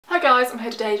guys, I'm here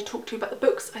today to talk to you about the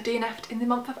books I DNF'd in the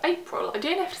month of April. I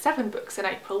DNF'd 7 books in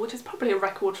April, which is probably a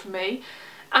record for me,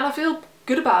 and I feel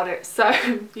good about it. So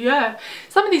yeah,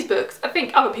 some of these books I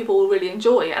think other people will really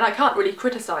enjoy, and I can't really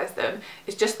criticise them.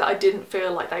 It's just that I didn't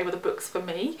feel like they were the books for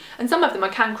me, and some of them I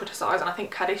can criticise and I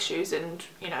think had issues, and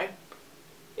you know,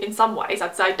 in some ways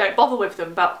I'd say don't bother with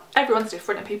them, but everyone's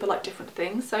different and people like different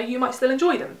things, so you might still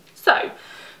enjoy them. So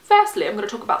firstly, I'm going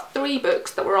to talk about 3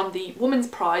 books that were on the Women's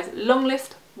Prize long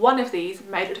list. One of these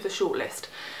made it to the shortlist.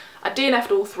 I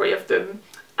DNF'd all 3 of them,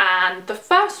 and the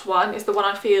first one is the one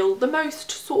I feel the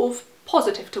most sort of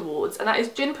positive towards, and that is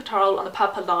Djinn Patrol on the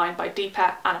Purple Line by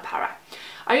Deepa Anappara.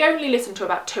 I only listened to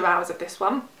about 2 hours of this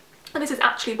one, and this is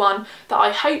actually one that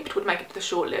I hoped would make it to the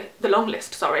shortlist, the long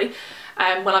list, sorry,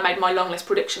 when I made my long list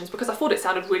predictions, because I thought it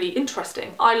sounded really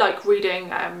interesting. I like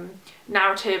reading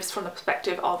narratives from the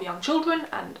perspective of young children,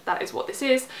 and that is what this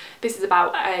is. This is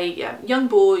about a young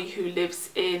boy who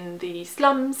lives in the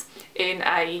slums in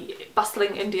a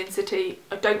bustling Indian city.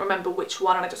 I don't remember which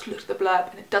one, and I just looked at the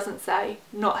blurb and it doesn't say,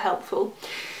 not helpful.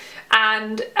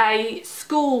 And a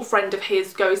school friend of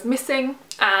his goes missing,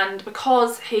 and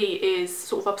because he is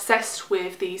sort of obsessed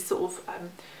with these sort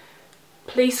of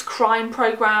police crime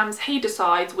programs, he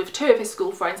decides with 2 of his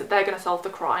school friends that they're going to solve the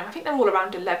crime. I think they're all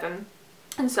around 11,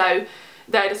 and so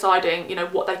they're deciding, you know,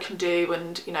 what they can do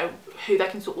and, you know, who they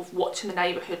can sort of watch in the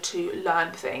neighbourhood to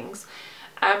learn things.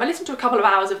 I listened to a couple of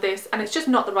hours of this and it's just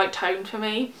not the right tone for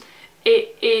me.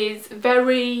 It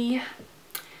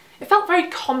felt very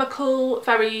comical,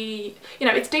 very, you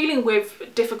know, it's dealing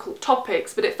with difficult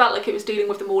topics, but it felt like it was dealing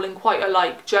with them all in quite a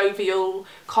like jovial,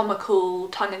 comical,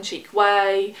 tongue-in-cheek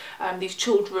way. These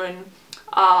children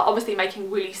are obviously making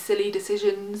really silly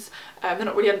decisions. They're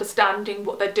not really understanding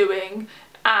what they're doing,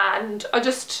 and I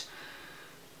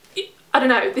don't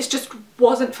know, this just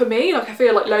wasn't for me. Like, I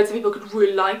feel like loads of people could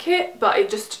really like it, but it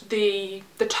just, the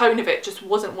tone of it just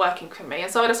wasn't working for me,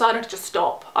 and so I decided to just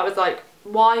stop. I was like,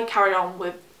 why carry on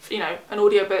with, you know, an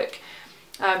audiobook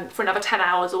for another 10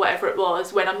 hours or whatever it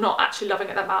was when I'm not actually loving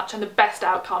it that much, and the best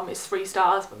outcome is 3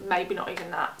 stars, but maybe not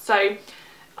even that. So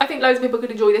I think loads of people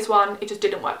could enjoy this one, it just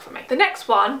didn't work for me. The next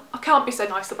one I can't be so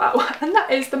nice about, and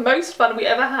that is The Most Fun We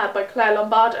Ever Had by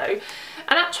Lombardo.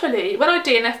 And actually, when I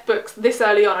DNF books this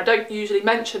early on, I don't usually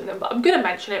mention them, but I'm going to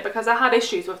mention it because I had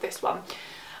issues with this one.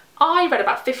 I read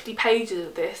about 50 pages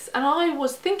of this and I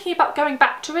was thinking about going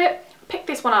back to it. Picked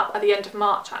this one up at the end of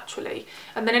March actually,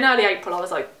 and then in early April I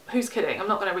was like, who's kidding, I'm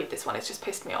not going to read this one, it's just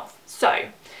pissed me off. So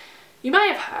you may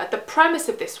have heard the premise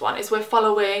of this one is we're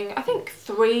following, I think,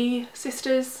 3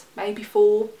 sisters, maybe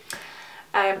 4.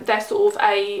 They're sort of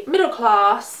a middle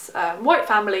class white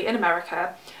family in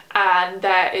America, and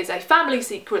there is a family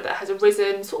secret that has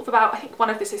arisen sort of about, I think one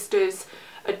of the sisters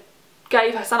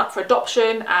gave her son up for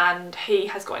adoption, and he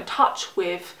has got in touch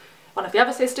with one of the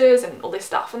other sisters and all this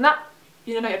stuff, and that,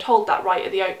 you know, you're told that right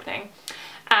at the opening.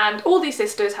 And all these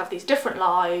sisters have these different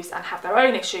lives and have their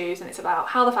own issues, and it's about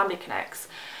how the family connects.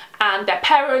 And their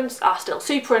parents are still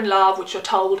super in love, which you're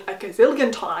told a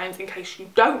gazillion times in case you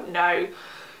don't know,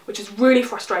 which is really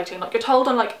frustrating. Like, you're told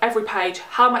on like every page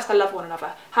how much they love one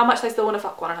another, how much they still want to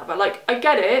fuck one another. Like, I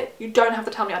get it, you don't have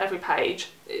to tell me on every page,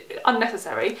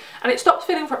 unnecessary. And it stops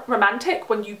feeling romantic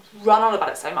when you run on about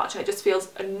it so much, and it just feels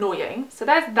annoying. So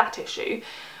there's that issue.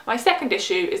 My second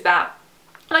issue is that,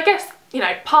 and I guess, you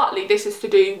know, partly this is to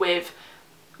do with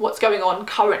what's going on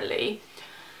currently,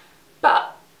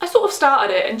 but I sort of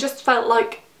started it and just felt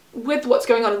like, with what's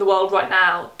going on in the world right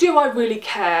now, do I really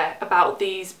care about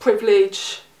these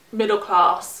privileged, middle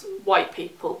class, white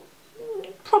people?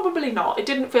 Probably not. It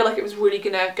didn't feel like it was really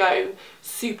gonna go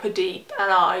super deep,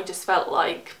 and I just felt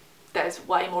like there's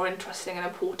way more interesting and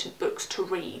important books to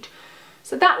read.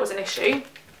 So that was an issue.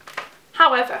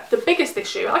 However, the biggest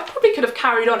issue, I probably could have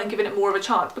carried on and given it more of a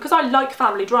chance, because I like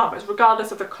family dramas,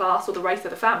 regardless of the class or the race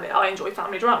of the family. I enjoy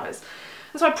family dramas,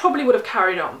 and so I probably would have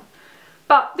carried on.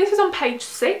 But this is on page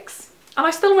 6, and I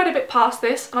still read a bit past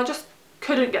this, and I just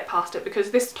couldn't get past it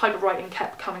because this type of writing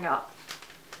kept coming up.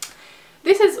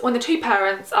 This is when the 2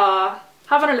 parents are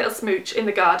having a little smooch in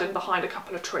the garden behind a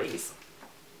couple of trees.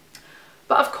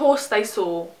 But of course they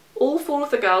saw all 4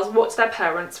 of the girls watch their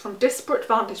parents from disparate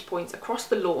vantage points across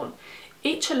the lawn,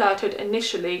 each alerted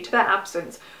initially to their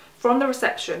absence from the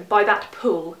reception by that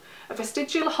pool, a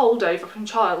vestigial holdover from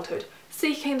childhood,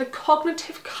 seeking the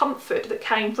cognitive comfort that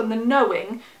came from the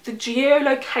knowing, the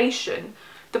geolocation,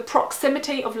 the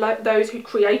proximity of those who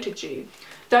created you,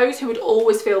 those who would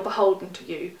always feel beholden to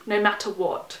you, no matter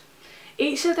what.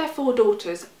 Each of their 4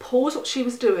 daughters paused what she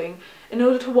was doing in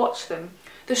order to watch them,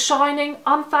 the shining,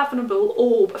 unfathomable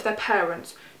orb of their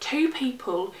parents, 2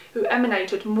 people who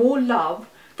emanated more love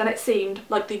than it seemed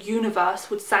like the universe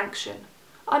would sanction.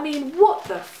 I mean, what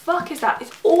the fuck is that?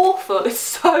 It's awful. It's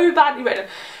so badly written.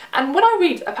 And when I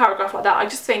read a paragraph like that, I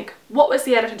just think, what was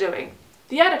the editor doing?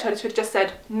 The editor should have just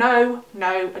said no,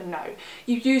 no, and no.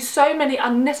 You use so many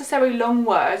unnecessary long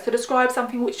words to describe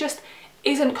something which just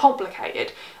isn't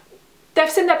complicated. They've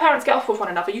seen their parents get off with one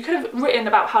another. You could have written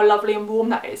about how lovely and warm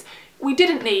that is. We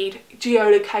didn't need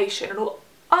geolocation and all.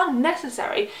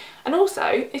 Unnecessary. And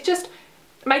also, it's just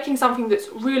making something that's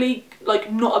really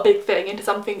like not a big thing into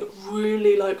something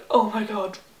really like, oh my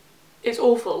god, it's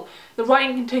awful. The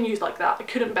writing continues like that. I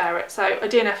couldn't bear it, so I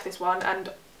DNF this one, and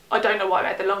I don't know why I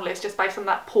made the long list just based on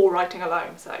that poor writing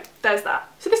alone, so there's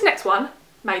that. So this next one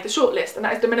made the short list, and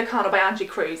that is Dominicana by Angie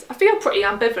Cruz. I feel pretty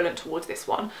ambivalent towards this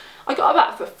one. I got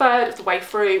about a third of the way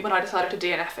through when I decided to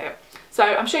DNF it. So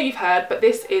I'm sure you've heard, but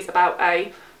this is about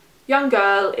a young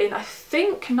girl in, I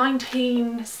think,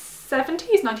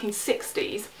 1970s,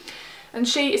 1960s, and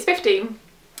she is 15.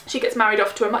 She gets married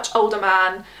off to a much older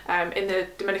man in the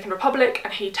Dominican Republic,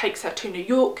 and he takes her to New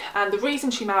York, and the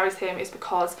reason she marries him is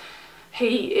because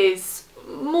he is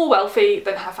more wealthy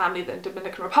than her family in the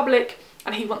Dominican Republic,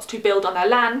 and he wants to build on their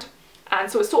land. And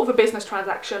so it's sort of a business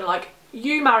transaction, like,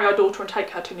 you marry our daughter and take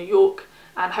her to New York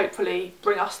and hopefully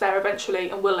bring us there eventually,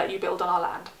 and we'll let you build on our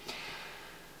land.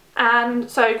 And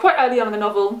so quite early on in the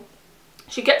novel,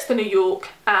 she gets to New York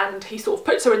and he sort of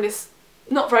puts her in this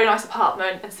not very nice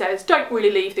apartment and says, don't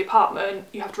really leave the apartment,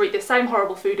 you have to eat the same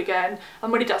horrible food again.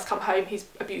 And when he does come home, he's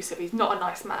abusive, he's not a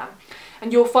nice man.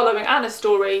 And you're following Anna's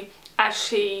story as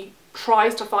she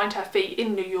tries to find her feet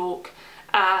in New York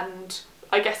and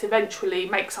I guess eventually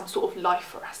make some sort of life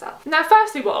for herself. Now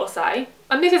firstly what I'll say,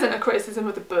 and this isn't a criticism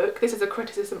of the book, this is a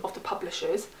criticism of the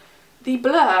publishers, the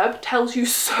blurb tells you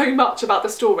so much about the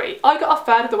story. I got a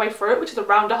third of the way through it, which is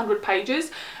around 100 pages,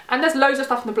 and there's loads of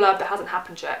stuff in the blurb that hasn't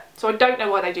happened yet. So I don't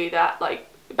know why they do that, like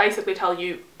basically tell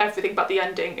you everything about the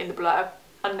ending in the blurb.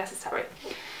 Unnecessary.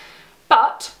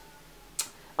 But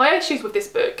my issues with this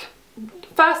book,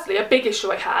 firstly, a big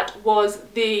issue I had was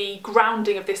the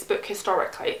grounding of this book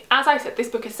historically. As I said, this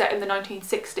book is set in the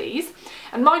 1960s,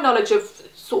 and my knowledge of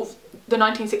sort of the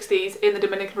 1960s in the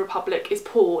Dominican Republic is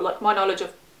poor. Like, my knowledge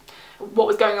of what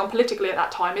was going on politically at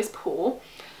that time is poor,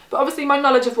 but obviously my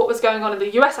knowledge of what was going on in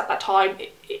the US at that time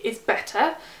is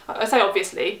better. I say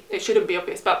obviously, it shouldn't be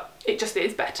obvious, but it just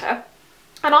is better.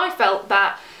 And I felt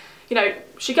that, you know,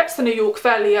 she gets to New York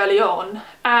fairly early on,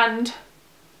 and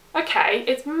okay,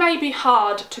 it's maybe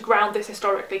hard to ground this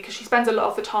historically because she spends a lot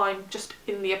of the time just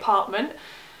in the apartment,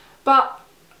 but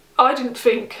I didn't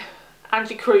think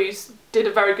Angie Cruz did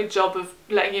a very good job of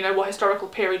letting you know what historical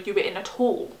period you were in at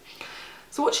all.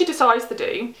 So what she decides to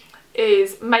do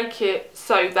is make it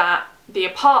so that the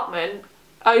apartment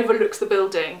overlooks the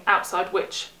building outside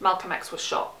which Malcolm X was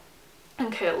shot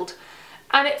and killed.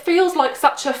 And it feels like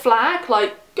such a flag,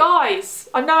 like, guys,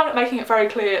 I know I'm not making it very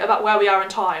clear about where we are in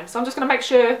time, so I'm just going to make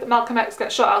sure that Malcolm X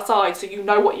gets shot outside so you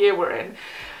know what year we're in.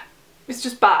 It's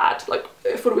just bad, like,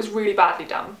 I thought it was really badly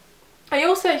done. I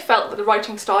also felt that the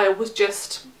writing style was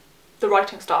just the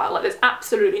writing style, like there's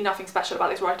absolutely nothing special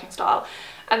about this writing style.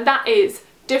 And that is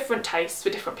different tastes for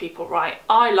different people, right?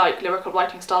 I like lyrical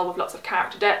writing style with lots of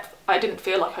character depth. I didn't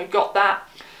feel like I got that.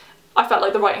 I felt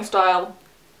like the writing style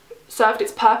served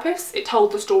its purpose, it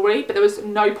told the story, but there was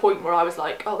no point where I was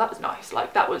like, oh, that was nice,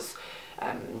 like that was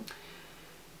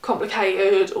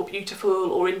complicated or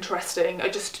beautiful or interesting. I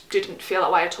just didn't feel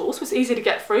that way at all. So it's easy to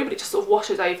get through, but it just sort of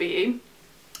washes over you.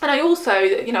 And I also,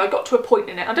 you know, I got to a point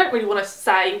in it, I don't really want to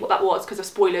say what that was because of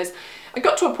spoilers, I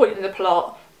got to a point in the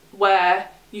plot where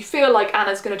you feel like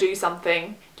Anna's going to do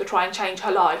something to try and change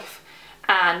her life,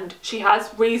 and she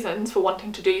has reasons for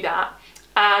wanting to do that,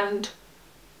 and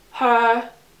her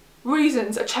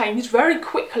reasons are changed very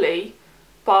quickly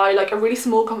by like a really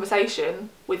small conversation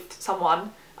with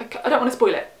someone. I don't want to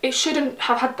spoil it. It shouldn't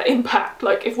have had the impact.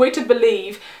 Like, if we're to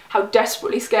believe how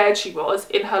desperately scared she was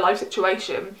in her life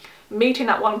situation, meeting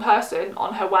that one person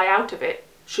on her way out of it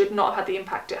should not have had the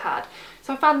impact it had.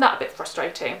 So I found that a bit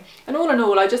frustrating. And all in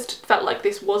all, I just felt like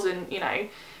this wasn't, you know,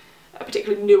 a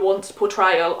particularly nuanced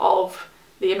portrayal of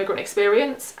the immigrant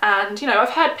experience. And, you know,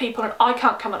 I've heard people, and I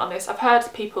can't comment on this, I've heard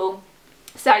people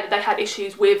say that they had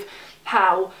issues with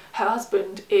how her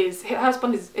husband is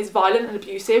violent and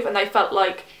abusive, and they felt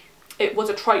like it was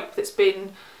a trope that's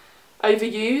been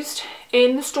overused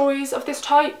in stories of this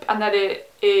type, and that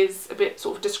it is a bit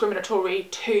sort of discriminatory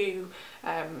to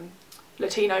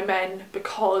Latino men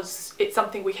because it's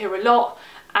something we hear a lot,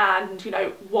 and, you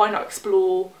know, why not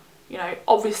explore, you know,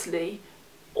 obviously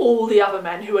all the other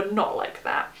men who are not like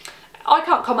that. I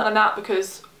can't comment on that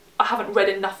because I haven't read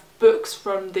enough books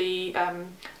from the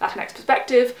Latinx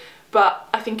perspective, but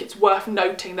I think it's worth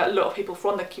noting that a lot of people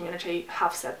from the community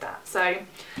have said that. So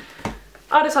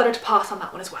I decided to pass on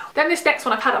that one as well. Then this next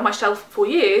one I've had on my shelf for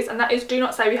years, and that is Do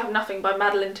Not Say We Have Nothing by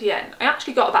Madeleien Thien. I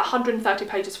actually got about 130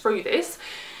 pages through this,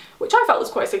 which I felt was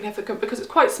quite significant because it's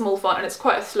quite small font and it's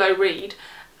quite a slow read.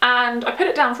 And I put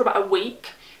it down for about a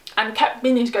week and kept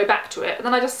meaning to go back to it. And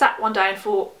then I just sat one day and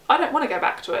thought, I don't want to go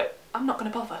back to it. I'm not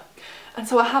going to bother. And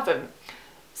so I haven't.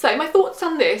 So my thoughts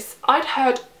on this, I'd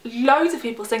heard loads of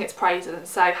people sing its praises and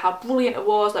say how brilliant it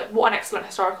was, like what an excellent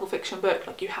historical fiction book,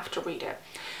 like you have to read it.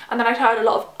 And then I'd heard a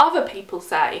lot of other people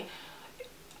say,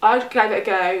 I gave it a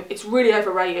go, it's really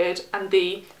overrated. And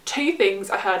the two things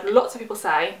I heard lots of people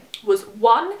say was,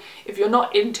 one, if you're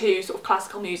not into sort of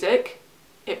classical music,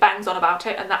 it bangs on about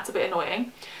it and that's a bit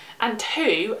annoying. And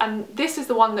two, and this is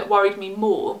the one that worried me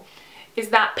more, is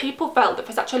that people felt that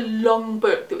for such a long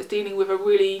book that was dealing with a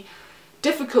really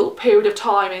difficult period of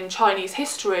time in Chinese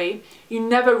history, you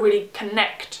never really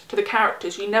connect to the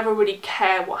characters, you never really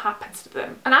care what happens to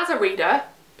them. And as a reader,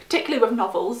 particularly with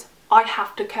novels, I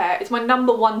have to care. It's my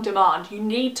 #1 demand. You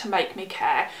need to make me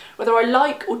care. Whether I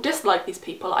like or dislike these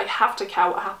people, I have to care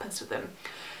what happens to them.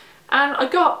 And I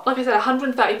got, like I said,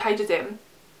 130 pages in.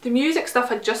 The music stuff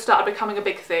had just started becoming a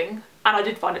big thing, and I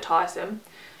did find it tiresome.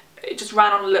 It just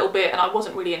ran on a little bit and I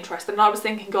wasn't really interested, and I was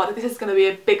thinking, God, if this is going to be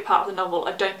a big part of the novel,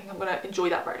 I don't think I'm going to enjoy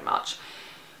that very much.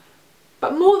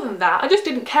 But more than that, I just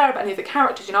didn't care about any of the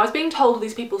characters. You know, I was being told all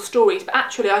these people's stories, but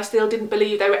actually I still didn't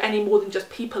believe they were any more than just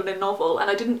people in a novel, and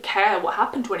I didn't care what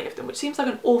happened to any of them, which seems like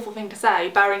an awful thing to say,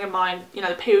 bearing in mind, you know,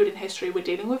 the period in history we're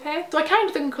dealing with here. So I came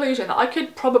to the conclusion that I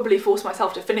could probably force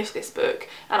myself to finish this book,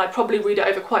 and I'd probably read it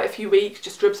over quite a few weeks,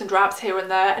 just dribs and drabs here and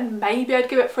there, and maybe I'd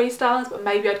give it 3 stars, but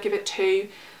maybe I'd give it 2.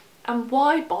 And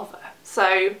why bother?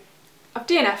 So I've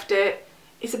DNF'd it.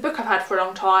 It's a book I've had for a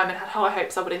long time and had high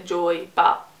hopes I would enjoy,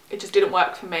 but it just didn't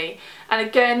work for me. And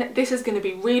again, this is going to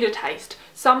be reader taste.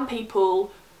 Some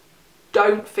people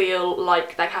don't feel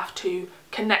like they have to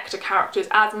connect to characters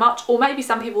as much, or maybe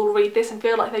some people will read this and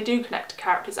feel like they do connect to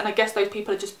characters, and I guess those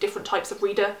people are just different types of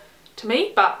reader to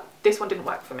me, but this one didn't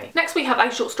work for me. Next we have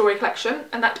a short story collection,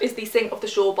 and that is The Sing of the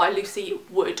Shore by Lucy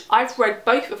Wood. I've read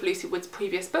both of Lucy Wood's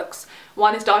previous books.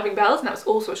 One is Diving Bells, and that was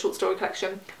also a short story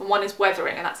collection, and one is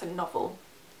Weathering, and that's a novel.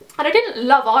 And I didn't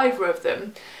love either of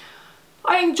them.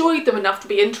 I enjoyed them enough to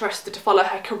be interested to follow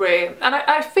her career, and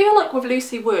I feel like with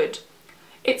Lucy Wood,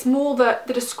 it's more that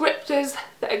the descriptors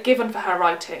that are given for her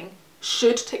writing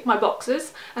should tick my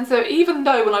boxes, and so even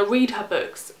though when I read her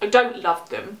books I don't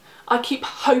love them, I keep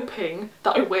hoping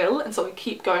that I will, and so I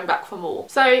keep going back for more.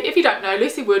 So if you don't know,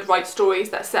 Lucy Wood writes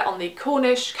stories that are set on the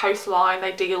Cornish coastline.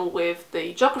 They deal with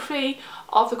the geography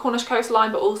of the Cornish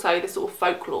coastline, but also the sort of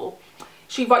folklore.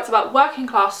 She writes about working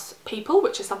class people,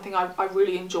 which is something I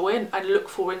really enjoy and look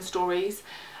for in stories,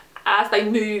 as they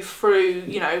move through,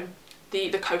 you know, the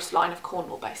coastline of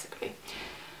Cornwall, basically.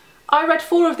 I read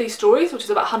 4 of these stories, which is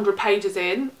about 100 pages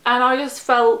in, and I just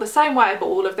felt the same way about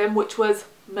all of them, which was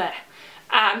meh.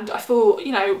 And I thought,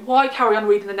 you know, why carry on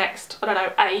reading the next, I don't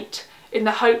know, 8, in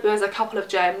the hope there's a couple of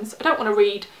gems? I don't want to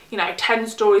read, you know, 10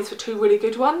 stories for 2 really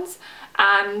good ones.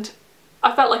 And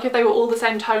I felt like if they were all the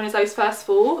same tone as those first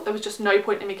 4, there was just no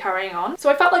point in me carrying on. So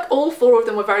I felt like all 4 of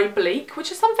them were very bleak,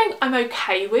 which is something I'm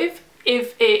okay with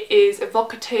if it is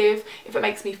evocative, if it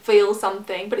makes me feel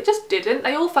something, but it just didn't.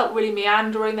 They all felt really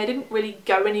meandering, they didn't really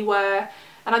go anywhere,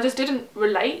 and I just didn't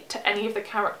relate to any of the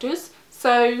characters.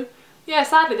 So yeah,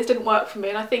 sadly this didn't work for me,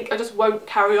 and I think I just won't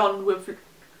carry on with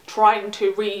trying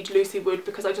to read Lucy Wood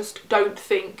because I just don't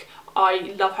think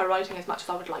I love her writing as much as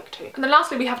I would like to. And then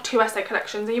lastly we have 2 essay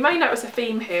collections, and you may notice a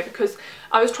theme here because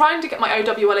I was trying to get my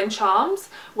OWL in charms,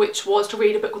 which was to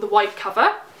read a book with a white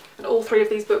cover, and all 3 of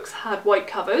these books had white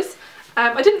covers.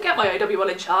 I didn't get my OWL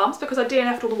in charms because I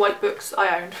DNF'd all the white books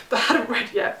I owned that I hadn't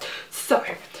read yet. So,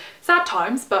 sad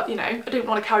times, but you know, I didn't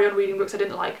want to carry on reading books I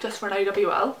didn't like just for an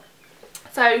OWL.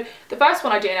 So the first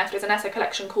one I DNF'd is an essay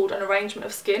collection called An Arrangement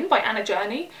of Skin by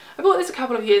Angie. I bought this a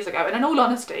couple of years ago, and in all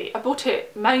honesty I bought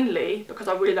it mainly because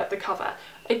I really liked the cover.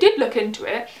 I did look into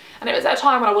it, and it was at a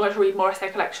time when I wanted to read more essay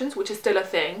collections, which is still a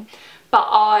thing, but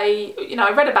I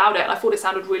read about it and I thought it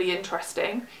sounded really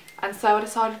interesting, and so I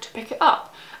decided to pick it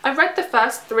up. I read the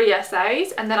first 3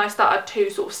 essays, and then I started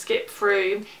to sort of skip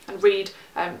through and read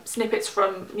snippets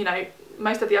from, you know,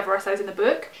 most of the other essays in the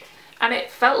book, and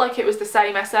it felt like it was the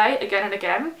same essay again and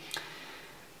again.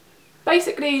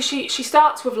 Basically she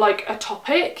starts with like a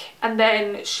topic, and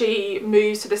then she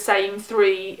moves to the same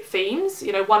 3 themes.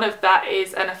 You know, one of that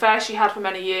is an affair she had for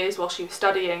many years while she was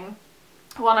studying.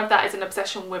 One of that is an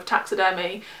obsession with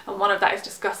taxidermy, and one of that is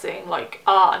discussing like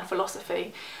art and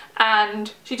philosophy.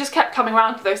 And she just kept coming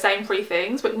around to those same three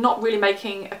things, but not really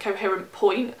making a coherent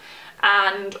point.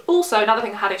 And also another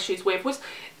thing I had issues with was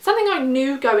something I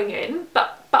knew going in,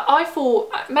 but I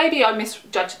thought, maybe I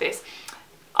misjudged this.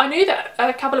 I knew that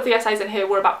a couple of the essays in here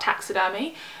were about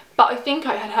taxidermy, but I think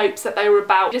I had hopes that they were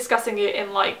about discussing it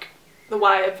in like the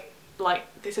way of like,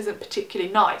 this isn't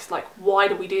particularly nice, like why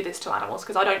do we do this to animals,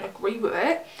 because I don't agree with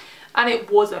it. And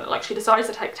it wasn't. Like, she decides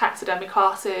to take taxidermy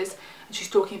classes and she's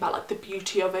talking about like the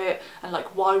beauty of it and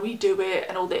like why we do it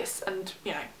and all this, and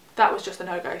you know, that was just a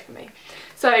no-go for me.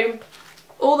 So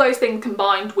all those things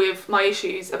combined with my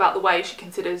issues about the way she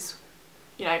considers,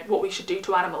 you know, what we should do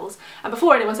to animals. And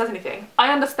before anyone says anything,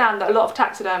 I understand that a lot of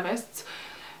taxidermists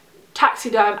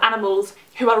taxiderm animals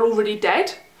who are already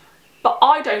dead, but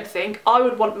I don't think I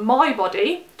would want my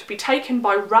body to be taken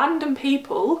by random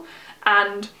people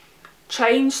and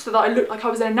changed so that I looked like I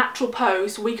was in a natural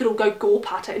pose so we could all go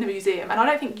gawp at it in a museum, and I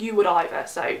don't think you would either.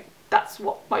 So that's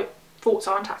what my thoughts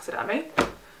are on taxidermy.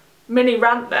 Mini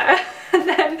rant there. And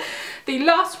then the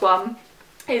last one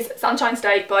is Sunshine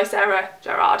State by Sarah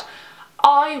Gerard.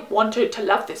 I wanted to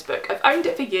love this book. I've owned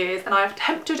it for years and I have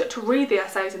attempted to read the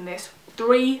essays in this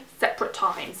 3 separate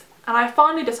times, and I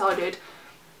finally decided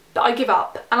that I give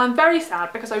up, and I'm very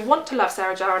sad because I want to love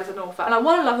Sarah Gerard as an author and I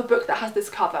want to love a book that has this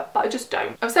cover, but I just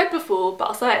don't. I've said before, but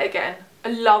I'll say it again, I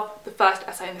love the first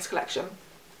essay in this collection.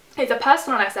 It's a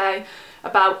personal essay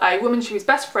about a woman she was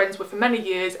best friends with for many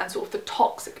years and sort of the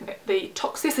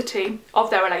toxicity of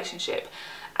their relationship,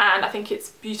 and I think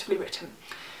it's beautifully written.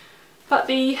 But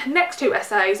the next 2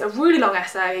 essays are really long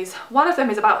essays. One of them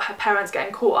is about her parents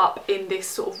getting caught up in this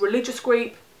sort of religious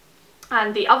group,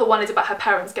 and the other one is about her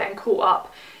parents getting caught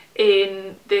up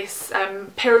in this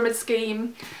pyramid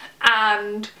scheme.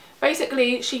 And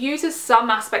basically she uses some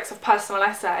aspects of personal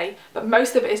essay, but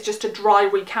most of it is just a dry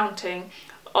recounting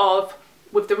of,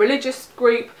 with the religious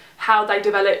group, how they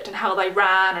developed and how they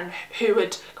ran and who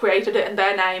had created it and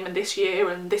their name and this year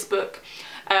and this book.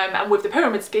 And with the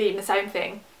pyramid scheme, the same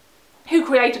thing. Who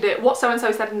created it, what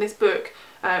so-and-so said in this book,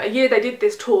 a year they did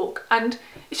this talk, and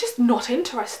it's just not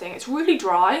interesting. It's really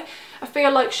dry. I feel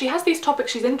like she has these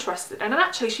topics she's interested in, and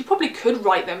actually she probably could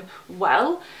write them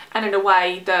well and in a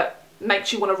way that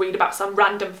makes you want to read about some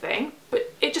random thing,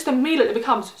 but it just immediately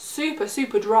becomes super,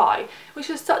 super dry, which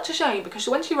is such a shame because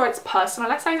when she writes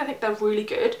personal essays, I think they're really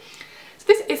good. So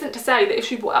this isn't to say that if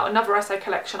she brought out another essay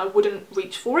collection I wouldn't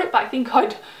reach for it, but I think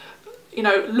I'd, you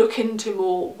know, look into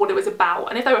more what it was about,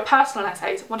 and if they were personal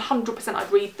essays, 100%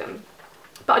 I'd read them.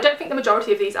 But I don't think the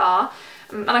majority of these are,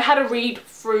 and I had a read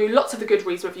through lots of the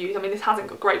Goodreads reviews. I mean, this hasn't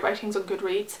got great ratings on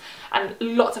Goodreads, and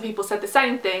lots of people said the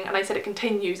same thing, and they said it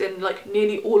continues in like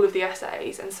nearly all of the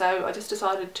essays, and so I just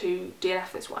decided to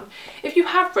DNF this one. If you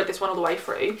have read this one all the way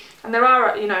through, and there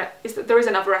are, you know, there is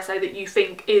another essay that you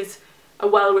think is a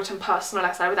well-written personal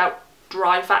essay without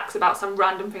dry facts about some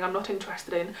random thing I'm not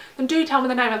interested in, then do tell me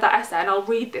the name of that essay and I'll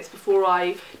read this before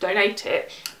I donate it.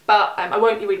 But I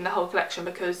won't be reading the whole collection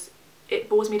because it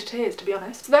bores me to tears, to be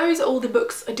honest. So those are all the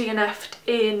books I DNF'd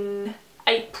in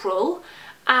April,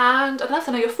 and I'd love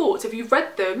to know your thoughts. If you've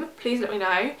read them, please let me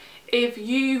know. If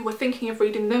you were thinking of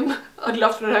reading them, I'd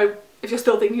love to know if you're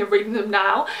still thinking of reading them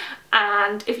now.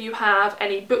 And if you have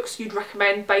any books you'd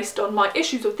recommend based on my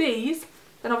issues with these,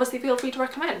 then obviously feel free to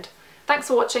recommend. Thanks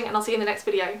for watching, and I'll see you in the next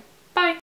video. Bye!